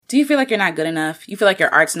Do you feel like you're not good enough? You feel like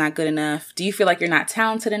your art's not good enough? Do you feel like you're not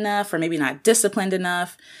talented enough or maybe not disciplined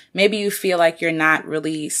enough? Maybe you feel like you're not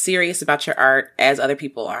really serious about your art as other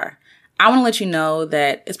people are. I want to let you know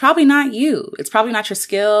that it's probably not you. It's probably not your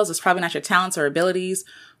skills. It's probably not your talents or abilities.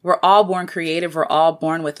 We're all born creative. We're all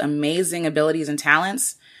born with amazing abilities and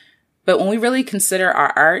talents. But when we really consider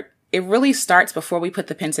our art, it really starts before we put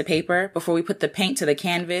the pen to paper, before we put the paint to the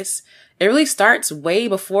canvas. It really starts way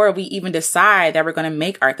before we even decide that we're going to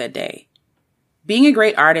make art that day. Being a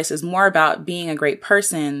great artist is more about being a great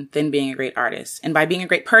person than being a great artist. And by being a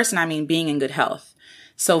great person, I mean being in good health.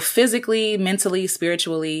 So physically, mentally,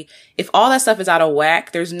 spiritually, if all that stuff is out of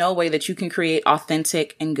whack, there's no way that you can create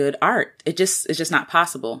authentic and good art. It's just not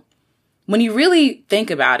possible. When you really think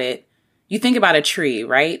about it, you think about a tree,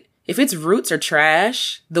 right? If its roots are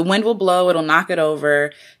trash, the wind will blow, it'll knock it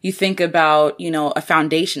over. You think about, a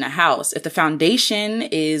foundation, a house. If the foundation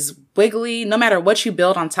is wiggly, no matter what you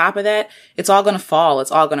build on top of that, it's all going to fall.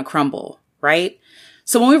 It's all going to crumble, right?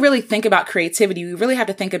 So when we really think about creativity, we really have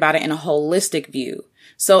to think about it in a holistic view.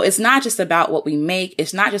 So it's not just about what we make.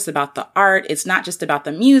 It's not just about the art. It's not just about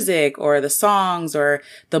the music or the songs or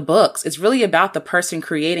the books. It's really about the person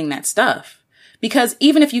creating that stuff. Because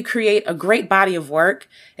even if you create a great body of work,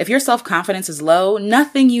 if your self-confidence is low,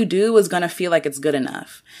 nothing you do is going to feel like it's good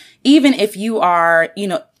enough. Even if you are,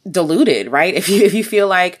 deluded, right? If you feel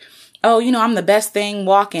like, oh, I'm the best thing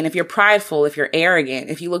walking. If you're prideful, if you're arrogant,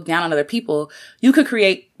 if you look down on other people, you could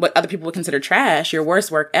create what other people would consider trash, your worst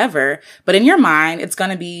work ever. But in your mind, it's going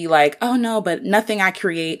to be like, oh no, but nothing I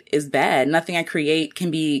create is bad. Nothing I create can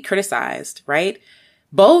be criticized, right?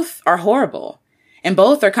 Both are horrible. And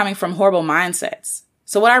both are coming from horrible mindsets.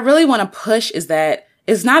 So what I really want to push is that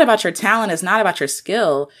it's not about your talent. It's not about your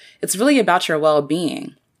skill. It's really about your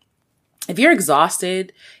well-being. If you're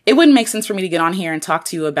exhausted, it wouldn't make sense for me to get on here and talk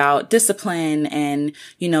to you about discipline and,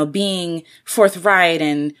 being forthright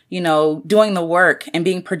and, doing the work and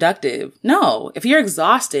being productive. No, if you're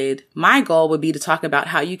exhausted, my goal would be to talk about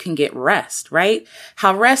how you can get rest, right?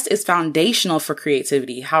 How rest is foundational for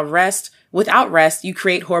creativity. How without rest, you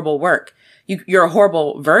create horrible work. You're a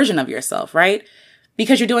horrible version of yourself, right?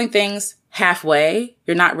 Because you're doing things halfway.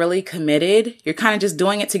 You're not really committed. You're kind of just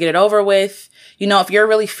doing it to get it over with. If you're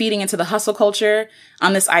really feeding into the hustle culture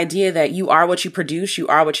on this idea that you are what you produce, you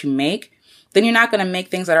are what you make, then you're not going to make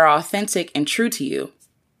things that are authentic and true to you.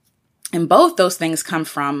 And both those things come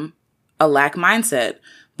from a lack mindset.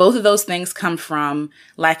 Both of those things come from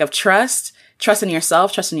lack of trust in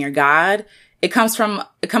yourself, trust in your God. It comes from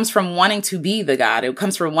wanting to be the God. It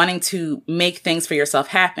comes from wanting to make things for yourself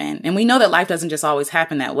happen. And we know that life doesn't just always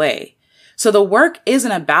happen that way. So the work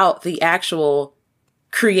isn't about the actual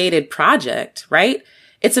created project, right?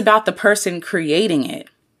 It's about the person creating it.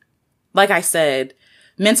 Like I said,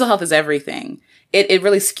 mental health is everything. It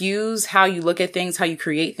really skews how you look at things, how you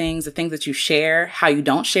create things, the things that you share, how you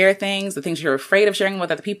don't share things, the things you're afraid of sharing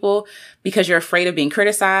with other people because you're afraid of being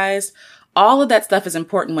criticized. All of that stuff is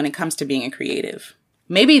important when it comes to being a creative.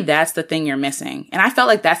 Maybe that's the thing you're missing. And I felt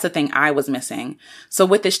like that's the thing I was missing. So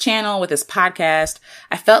with this channel, with this podcast,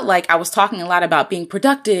 I felt like I was talking a lot about being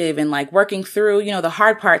productive and like working through, the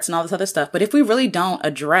hard parts and all this other stuff. But if we really don't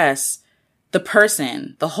address the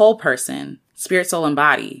person, the whole person, spirit, soul, and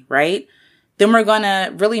body, right? Then we're going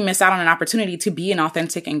to really miss out on an opportunity to be an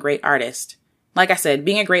authentic and great artist. Like I said,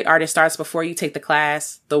 being a great artist starts before you take the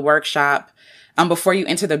class, the workshop, before you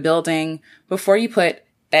enter the building, before you put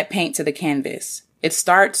that paint to the canvas. It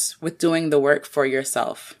starts with doing the work for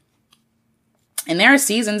yourself. And there are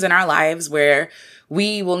seasons in our lives where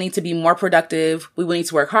we will need to be more productive. We will need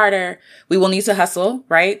to work harder. We will need to hustle,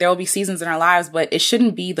 right? There will be seasons in our lives, but it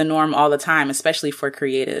shouldn't be the norm all the time, especially for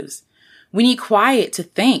creatives. We need quiet to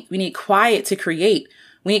think. We need quiet to create.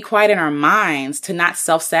 We need quiet in our minds to not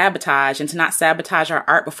self-sabotage and to not sabotage our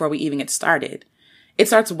art before we even get started. It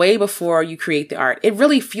starts way before you create the art. It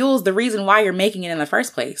really fuels the reason why you're making it in the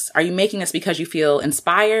first place. Are you making this because you feel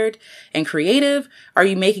inspired and creative? Are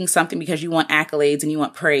you making something because you want accolades and you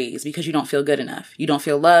want praise because you don't feel good enough? You don't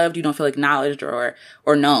feel loved. You don't feel acknowledged or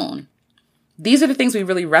known. These are the things we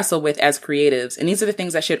really wrestle with as creatives. And these are the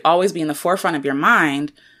things that should always be in the forefront of your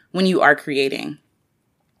mind when you are creating.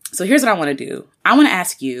 So here's what I want to do. I want to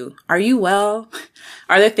ask you, are you well?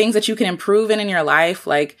 Are there things that you can improve in your life?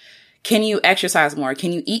 Like, can you exercise more?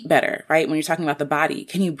 Can you eat better, right? When you're talking about the body,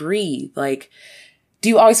 can you breathe? Like, do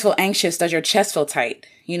you always feel anxious? Does your chest feel tight?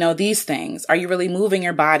 These things. Are you really moving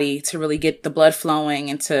your body to really get the blood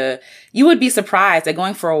flowing you would be surprised that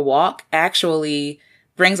going for a walk actually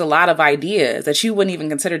brings a lot of ideas that you wouldn't even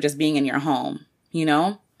consider just being in your home.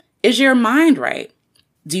 Is your mind right?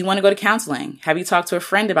 Do you want to go to counseling? Have you talked to a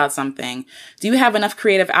friend about something? Do you have enough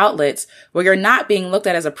creative outlets where you're not being looked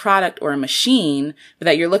at as a product or a machine, but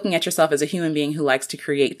that you're looking at yourself as a human being who likes to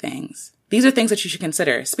create things? These are things that you should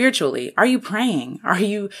consider spiritually. Are you praying? Are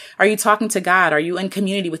you talking to God? Are you in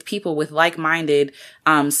community with people with like-minded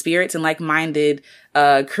spirits and like-minded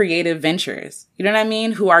creative ventures? You know what I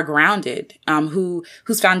mean? Who are grounded,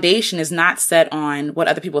 whose foundation is not set on what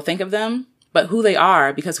other people think of them, but who they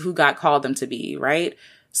are because of who God called them to be, right?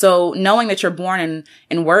 So knowing that you're born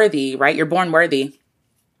and worthy, right? You're born worthy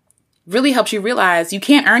really helps you realize you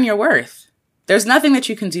can't earn your worth. There's nothing that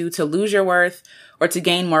you can do to lose your worth or to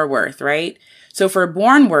gain more worth, right? So if we're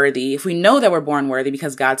born worthy, if we know that we're born worthy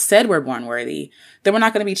because God said we're born worthy, then we're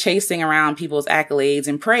not going to be chasing around people's accolades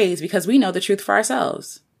and praise because we know the truth for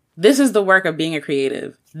ourselves. This is the work of being a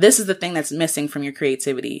creative. This is the thing that's missing from your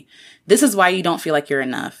creativity. This is why you don't feel like you're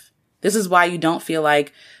enough. This is why you don't feel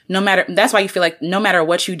like that's why you feel like no matter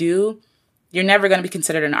what you do, you're never going to be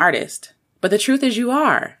considered an artist. But the truth is you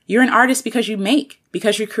are. You're an artist because you make,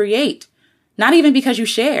 because you create, not even because you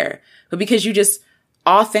share, but because you just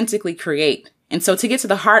authentically create. And so to get to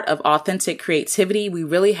the heart of authentic creativity, we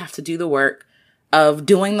really have to do the work of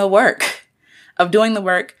doing the work,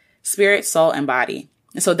 spirit, soul, and body.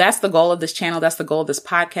 And so that's the goal of this channel. That's the goal of this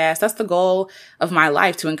podcast. That's the goal of my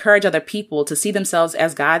life, to encourage other people to see themselves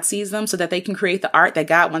as God sees them so that they can create the art that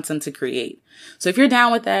God wants them to create. So if you're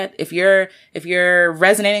down with that, if you're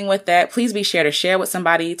resonating with that, please be sure to share with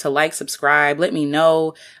somebody, to like, subscribe, let me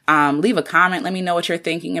know, leave a comment. Let me know what you're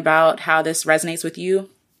thinking about, how this resonates with you.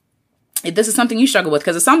 If this is something you struggle with,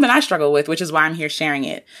 because it's something I struggle with, which is why I'm here sharing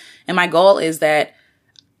it. And my goal is that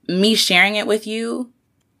me sharing it with you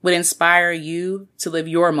would inspire you to live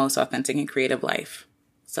your most authentic and creative life.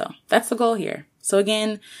 So that's the goal here. So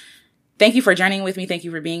again, thank you for journeying with me. Thank you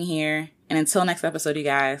for being here. And until next episode, you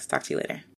guys, talk to you later.